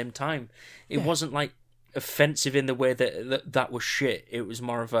awesome at the same time. It wasn't offensive in the way that was shit. It was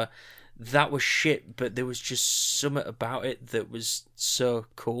more of a that was shit, but there was just something about it that was so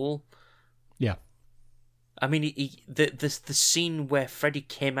cool. Yeah. I mean, the scene where Freddy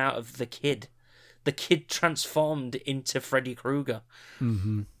came out of the kid transformed into Freddy Krueger.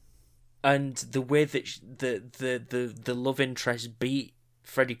 Mm-hmm. And the way that the love interest beat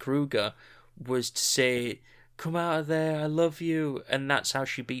Freddy Krueger was to say, "Come out of there, I love you," and that's how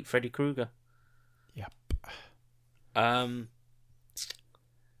she beat Freddy Krueger. Yep.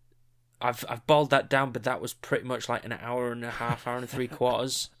 I've boiled that down, but that was pretty much like an hour and a half, hour and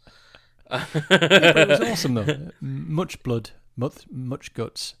 3/4. Yeah, but it was awesome though. Much blood, much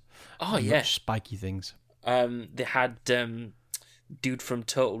guts. Oh yeah, much spiky things. They had dude from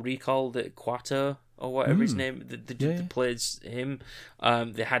Total Recall, the Quato or whatever his name, the dude that plays him.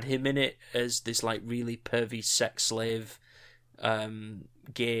 They had him in it as this like really pervy sex slave,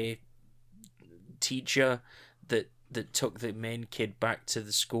 gay teacher that took the main kid back to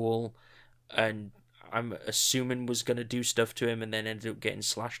the school, and I'm assuming was going to do stuff to him, and then ended up getting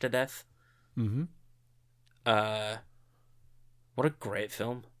slashed to death. Mm-hmm. What a great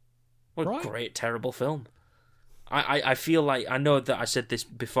film! What a great terrible film! I feel like I know that I said this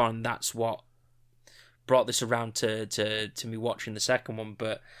before, and that's what brought this around to me watching the second one.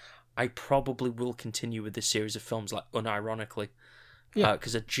 But I probably will continue with this series of films, like unironically,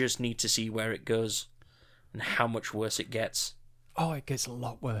 because I just need to see where it goes and how much worse it gets. Oh, it gets a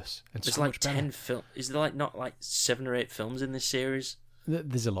lot worse. And There's so like much better. 10 films. Is there like not like 7 or 8 films in this series?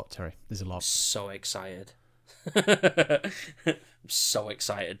 There's a lot, Terry. There's a lot. So excited. I'm so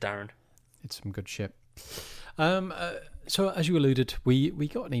excited, Darren. It's some good shit. So as you alluded, we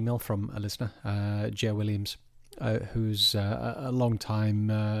got an email from a listener, Jay Williams, who's a long time,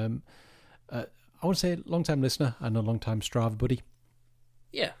 I want to say long time listener and a long time Strava buddy.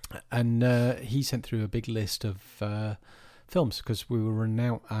 Yeah. And he sent through a big list of films because we were running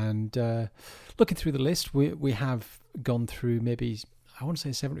out, and looking through the list, we have gone through maybe, I want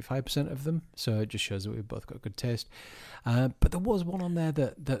to say 75% of them, so it just shows that we've both got good taste. But there was one on there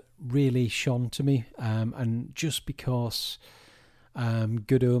that really shone to me, and just because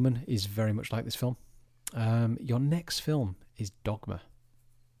Good Omen is very much like this film. Your next film is Dogma.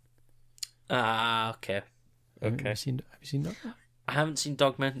 Okay. Have you seen Dogma? I haven't seen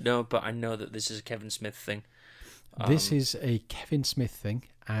Dogma, no, but I know that this is a Kevin Smith thing. This is a Kevin Smith thing,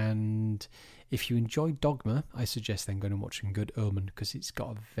 and if you enjoy Dogma, I suggest then going and watching Good Omen, because it's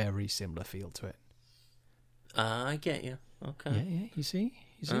got a very similar feel to it. I get you. Okay. Yeah, you see?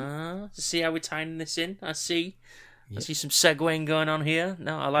 See how we're tying this in? I see. Yep. I see some segueing going on here.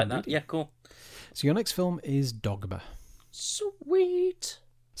 No, I like that. Yeah, cool. So your next film is Dogma. Sweet.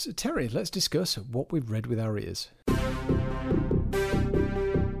 So Terry, let's discuss what we've read with our ears.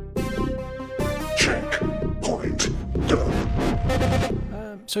 Checkpoint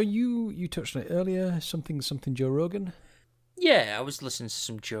done. So you touched on it earlier, something Joe Rogan. Yeah, I was listening to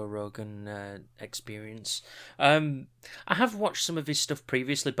some Joe Rogan experience. I have watched some of his stuff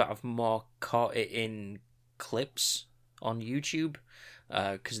previously, but I've more caught it in clips on YouTube,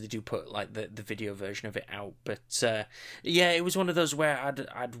 because they do put like the video version of it out. But yeah, it was one of those where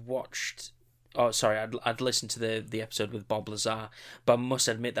I'd watched. Oh, sorry, I'd listened to the episode with Bob Lazar, but I must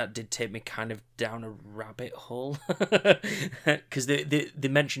admit that did take me kind of down a rabbit hole, because they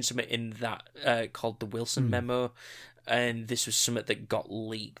mentioned something in that called the Wilson Memo, and this was something that got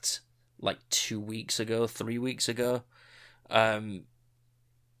leaked like 3 weeks ago.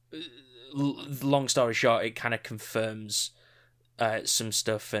 Long story short, it kind of confirms some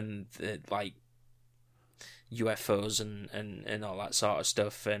stuff, and like UFOs and all that sort of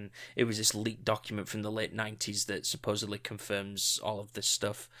stuff, and it was this leaked document from the late 90s that supposedly confirms all of this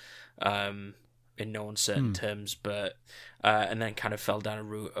stuff in no uncertain terms, but and then kind of fell down a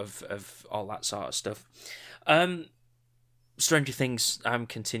route of all that sort of stuff. Stranger Things I'm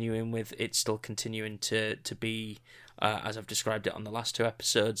continuing with. It's still continuing to be as I've described it on the last 2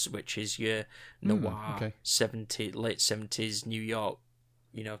 episodes, which is your noir late 70s New York,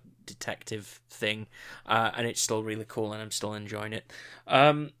 detective thing, and it's still really cool, and I'm still enjoying it.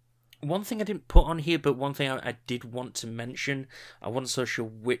 One thing I didn't put on here, but one thing I did want to mention, I wasn't so sure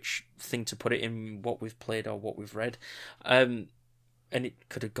which thing to put it in, what we've played or what we've read, and it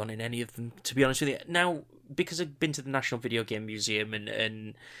could have gone in any of them, to be honest with you. Now, because I've been to the National Video Game Museum,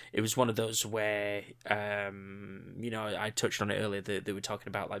 and it was one of those where, I touched on it earlier, they were talking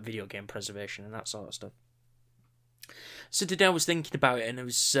about like video game preservation and that sort of stuff. So today I was thinking about it, and I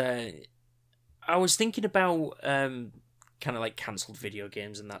was thinking about kind of like cancelled video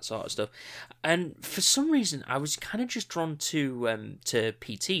games and that sort of stuff, and for some reason I was kind of just drawn to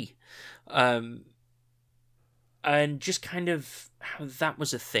PT, and just kind of how that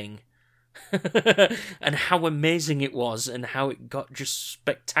was a thing and how amazing it was, and how it got just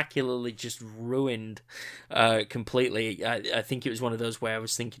spectacularly just ruined completely. I think it was one of those where I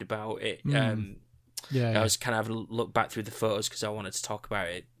was thinking about it. I was kind of having a look back through the photos because I wanted to talk about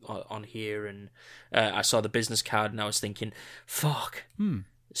it on here, and I saw the business card and I was thinking, fuck,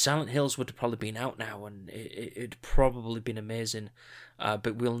 Silent Hills would have probably been out now and it'd probably been amazing,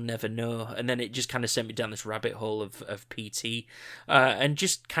 but we'll never know. And then it just kind of sent me down this rabbit hole of PT, and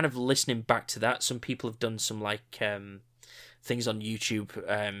just kind of listening back to that. Some people have done some things on YouTube.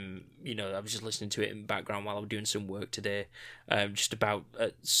 I was just listening to it in the background while I was doing some work today, just about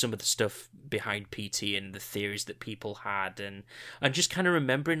some of the stuff behind PT and the theories that people had, and just kind of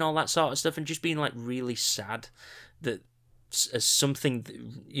remembering all that sort of stuff, and just being like really sad that as something,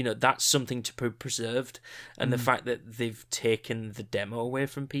 that's something to be preserved, and the fact that they've taken the demo away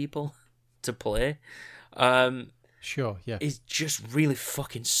from people to play. Sure, yeah. It just really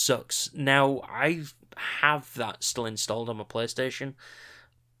fucking sucks. Now, I have that still installed on my PlayStation.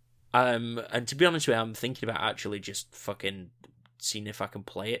 And to be honest with you, I'm thinking about actually just fucking seeing if I can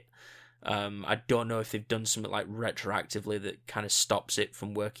play it. I don't know if they've done something like retroactively that kind of stops it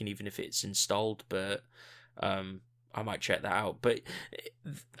from working even if it's installed, but I might check that out. But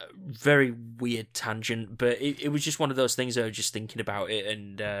very weird tangent, but it was just one of those things I was just thinking about it,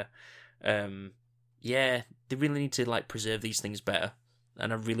 and yeah, they really need to preserve these things better.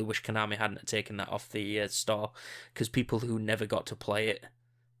 And I really wish Konami hadn't taken that off the store, because people who never got to play it,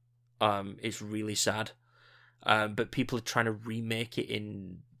 it's really sad. But people are trying to remake it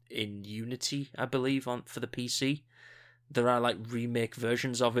in Unity, I believe, for the PC. There are remake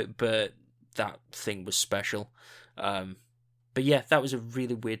versions of it, but that thing was special. But yeah, that was a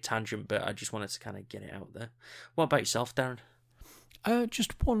really weird tangent, but I just wanted to kind of get it out there. What about yourself, Darren?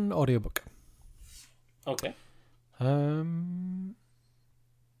 Just one audiobook. Okay.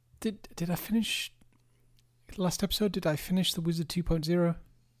 Did I finish last episode? Did I finish The Wizard 2.0?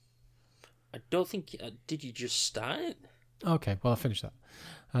 I don't think. Did you just start it? Okay, well I finished that.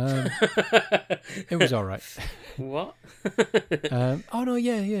 It was all right. What? Oh no,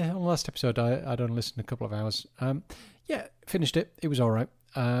 yeah. On the last episode, I'd only listened a couple of hours. Yeah, finished it. It was all right.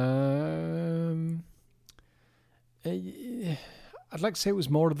 I'd like to say it was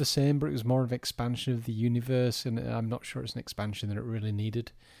more of the same, but it was more of an expansion of the universe, and I'm not sure it's an expansion that it really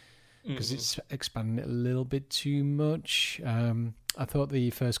needed, because it's expanding it a little bit too much. I thought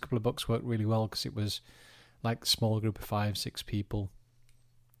the first couple of books worked really well because it was like a small group of 5-6 people.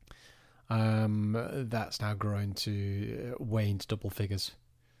 That's now growing to way into double figures.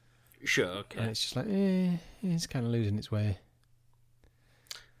 Sure, okay. And it's just like, it's kind of losing its way.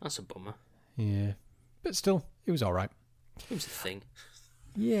 That's a bummer. Yeah, but still, it was all right. It was a thing.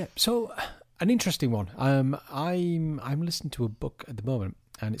 Yeah, so an interesting one. I'm listening to a book at the moment,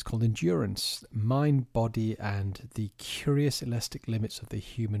 and it's called Endurance: Mind, Body, and the Curious Elastic Limits of the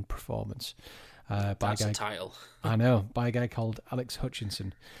Human Performance. That's a title. I know, by a guy called Alex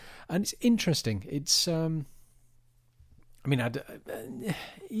Hutchinson, and it's interesting. It's even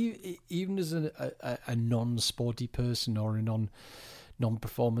as a non-sporty person or a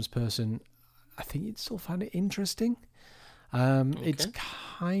non-performance person, I think you'd still find it interesting. Okay. It's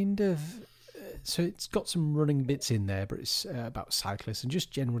kind of so it's got some running bits in there, but it's about cyclists and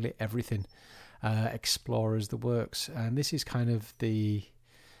just generally everything, explorers, the works. And this is kind of the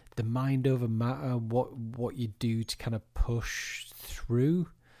mind over matter, what you do to kind of push through.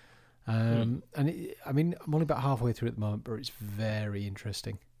 And I'm only about halfway through at the moment, but it's very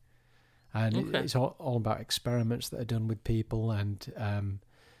interesting. And it's all about experiments that are done with people and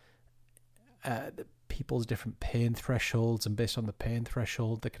people's different pain thresholds, and based on the pain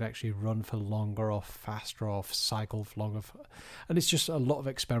threshold they can actually run for longer or faster or cycle for longer, and it's just a lot of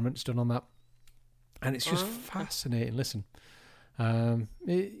experiments done on that, and it's just fascinating. Listen,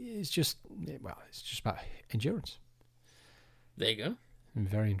 it's just about endurance. There you go.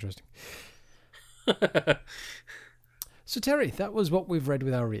 Very interesting. So Terry, that was what we've read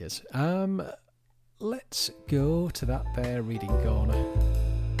with our ears. Let's go to that there reading corner.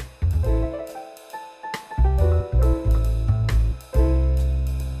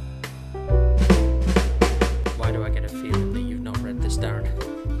 Darren?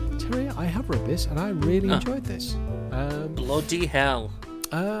 Terry, I have read this and I really enjoyed this. Bloody hell.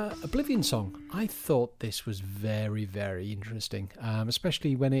 Oblivion Song. I thought this was very, very interesting,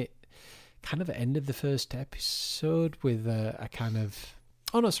 especially when it kind of ended the first episode with a kind of...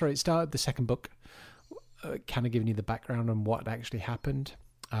 Oh, no, sorry, it started the second book, kind of giving you the background on what actually happened.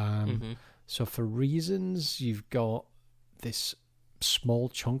 So for reasons, you've got this small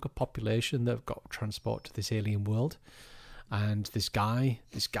chunk of population that have got transport to this alien world. And this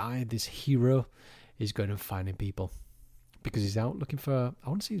hero, is going and finding people because he's out looking for. I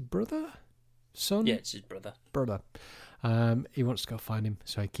want to see his brother, son. Yeah, it's his brother. He wants to go find him,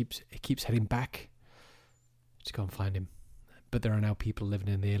 so he keeps heading back to go and find him. But there are now people living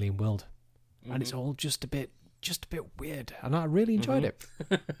in the alien world, and it's all just a bit weird. And I really enjoyed it.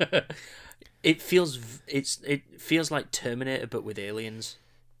 It feels like Terminator, but with aliens.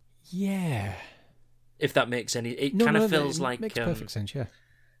 Yeah. If that makes any, it kind of feels like makes perfect sense. Yeah.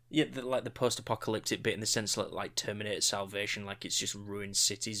 Yeah, like the post-apocalyptic bit in the sense like Terminator Salvation, like it's just ruined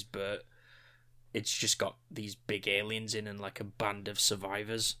cities, but it's just got these big aliens in and like a band of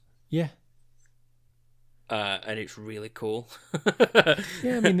survivors. Yeah. And it's really cool.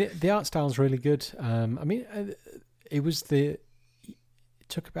 Yeah, I mean the art style's really good. It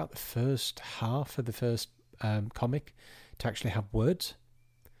took about the first half of the first comic to actually have words.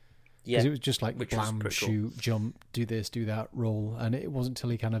 Yeah, because it was just like which blam, was shoot, jump, do this, do that, roll, and it wasn't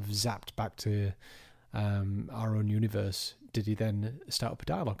until he kind of zapped back to our own universe did he then start up a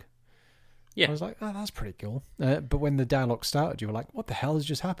dialogue. Yeah, I was like, oh, that's pretty cool. But when the dialogue started, you were like, what the hell has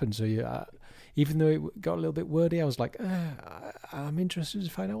just happened? So you, even though it got a little bit wordy, I was like, I'm interested to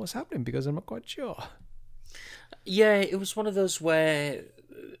find out what's happening because I'm not quite sure. Yeah, it was one of those where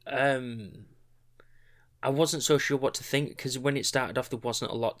I wasn't so sure what to think because when it started off, there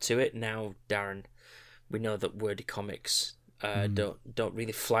wasn't a lot to it. Now, Darren, we know that wordy comics don't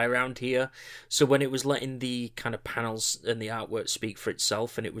really fly around here. So when it was letting the kind of panels and the artwork speak for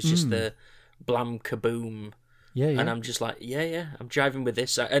itself, and it was just the blam kaboom, and I'm just like, I'm jiving with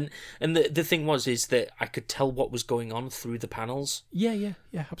this. And the thing is that I could tell what was going on through the panels. Yeah,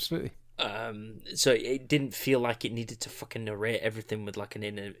 absolutely. So it didn't feel like it needed to fucking narrate everything with like an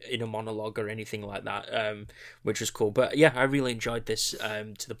inner monologue or anything like that, which was cool. But yeah, I really enjoyed this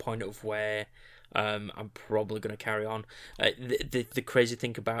to the point of where I'm probably going to carry on. The crazy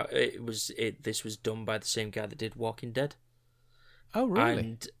thing about it was this was done by the same guy that did Walking Dead. Oh, really?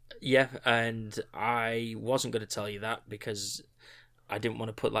 And yeah, and I wasn't going to tell you that because I didn't want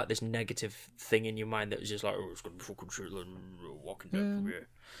to put like this negative thing in your mind that was just like, oh, it's going to be fucking shit like Walking Dead.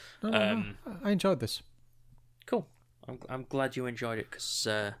 No, I enjoyed this. Cool. I'm glad you enjoyed it because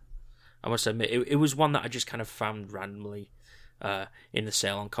I must admit it was one that I just kind of found randomly in the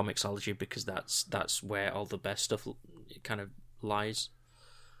sale on Comixology because that's where all the best stuff kind of lies.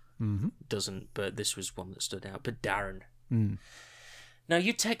 Mm-hmm. Doesn't, but this was one that stood out. But Darren, now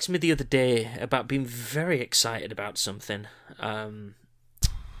you texted me the other day about being very excited about something.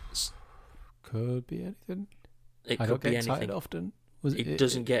 Could be anything. It I could don't be get excited anything. often. It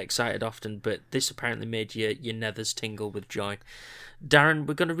doesn't get excited often, but this apparently made your nethers tingle with joy. Darren,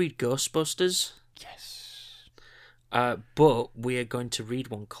 we're going to read Ghostbusters. Yes. But we are going to read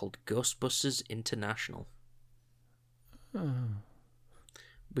one called Ghostbusters International. Oh.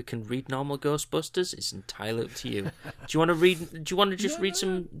 We can read normal Ghostbusters. It's entirely up to you. Do you want to read? Do you want to just read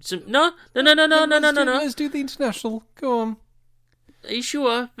some? No. Let's do the international. Go on. Are you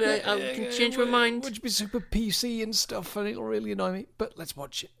sure? I can change my mind. Would be super PC and stuff, and it'll really annoy me. But let's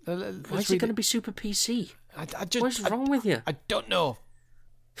watch it. Why is it going to be super PC? What's wrong with you? I don't know.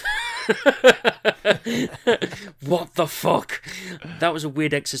 What the fuck? That was a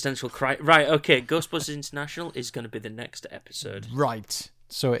weird existential cry. Right, okay, Ghostbusters International is going to be the next episode. Right,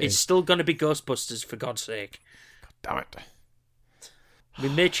 so it's still going to be Ghostbusters, for God's sake. God damn it. We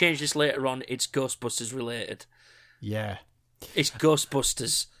may change this later on. It's Ghostbusters related. Yeah. It's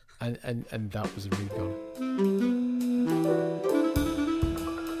Ghostbusters. And that was a really good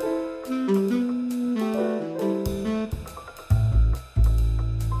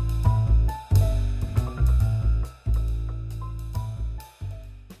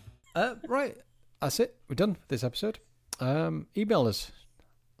right, that's it. We're done with this episode. Email us,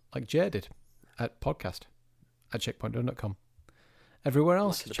 like Jay did, at podcast@checkpointdone.com. Everywhere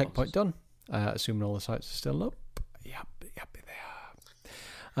else, Checkpoint Done. Assuming all the sites are still up. Yep, they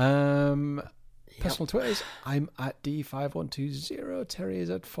are. Personal Twitters, I'm at D5120. Terry is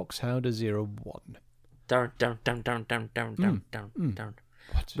at Foxhounder01. Down.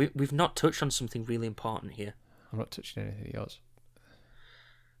 What? We've not touched on something really important here. I'm not touching anything of yours.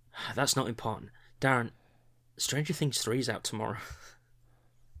 That's not important. Darren, Stranger Things 3 is out tomorrow.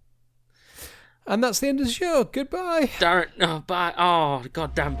 And that's the end of the show. Goodbye. Darren, no, bye. Oh,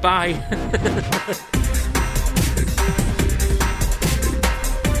 goddamn, bye.